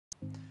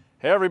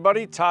Hey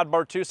everybody, Todd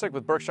Bartusek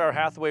with Berkshire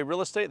Hathaway Real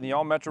Estate and the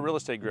All Metro Real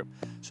Estate Group.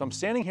 So I'm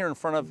standing here in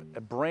front of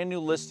a brand new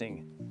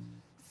listing,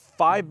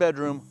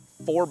 5-bedroom,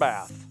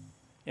 4-bath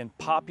in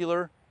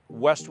popular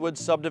Westwood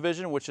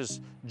subdivision, which is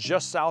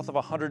just south of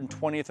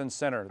 120th and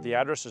Center. The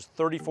address is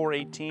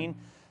 3418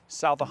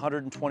 South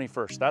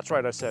 121st. That's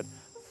right, I said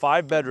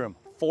 5-bedroom,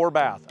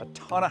 4-bath, a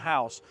ton of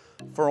house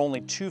for only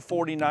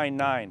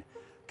 $249,900.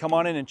 Come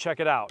on in and check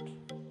it out.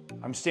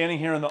 I'm standing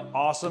here in the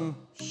awesome,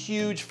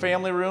 huge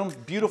family room,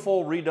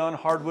 beautiful redone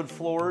hardwood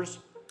floors,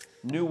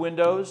 new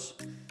windows,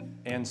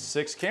 and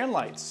 6 can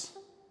lights.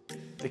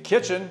 The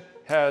kitchen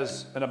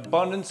has an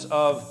abundance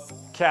of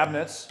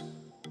cabinets,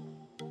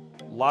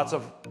 lots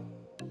of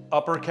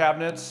upper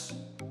cabinets.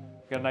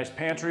 Got a nice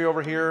pantry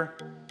over here,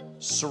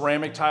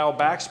 ceramic tile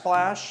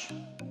backsplash.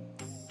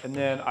 And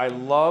then I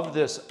love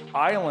this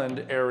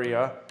island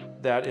area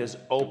that is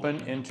open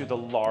into the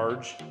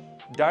large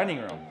dining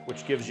room,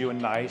 which gives you a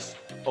nice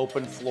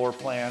open floor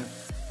plan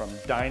from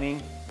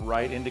dining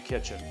right into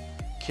kitchen.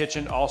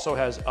 Kitchen also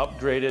has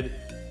upgraded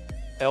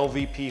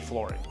LVP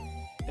flooring.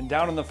 And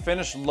down in the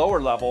finished lower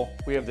level,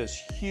 we have this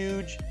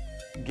huge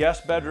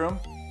guest bedroom.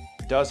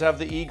 It does have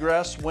the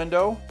egress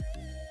window,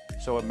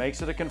 so it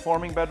makes it a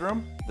conforming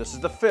bedroom. This is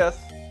the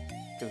 5th,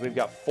 because we've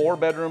got 4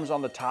 bedrooms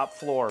on the top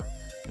floor.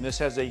 And this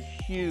has a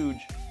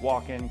huge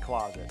walk-in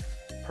closet.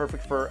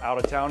 Perfect for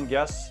out-of-town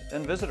guests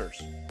and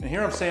visitors. And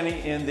here I'm standing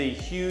in the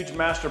huge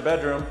master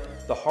bedroom.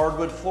 The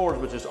hardwood floors,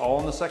 which is all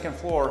on the 2nd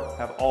floor,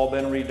 have all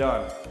been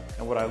redone.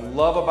 And what I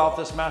love about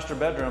this master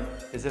bedroom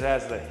is it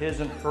has the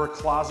his and her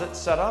closet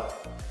set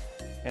up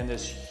and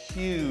this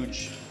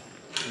huge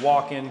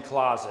walk-in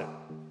closet.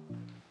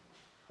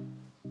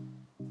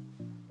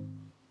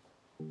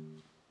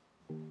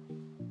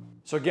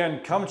 So again,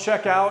 come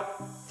check out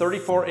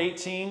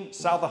 3418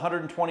 South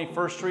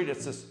 121st Street.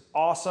 It's this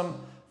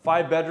awesome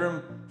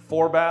 5-bedroom,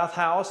 4-bath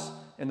house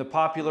in the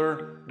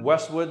popular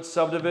Westwood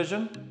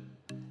subdivision.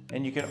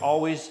 And you can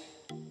always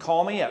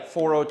call me at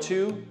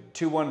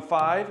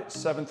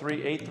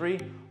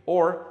 402-215-7383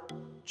 or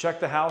check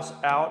the house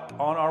out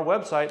on our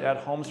website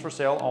at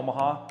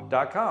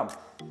homesforsaleomaha.com.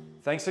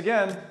 Thanks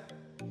again.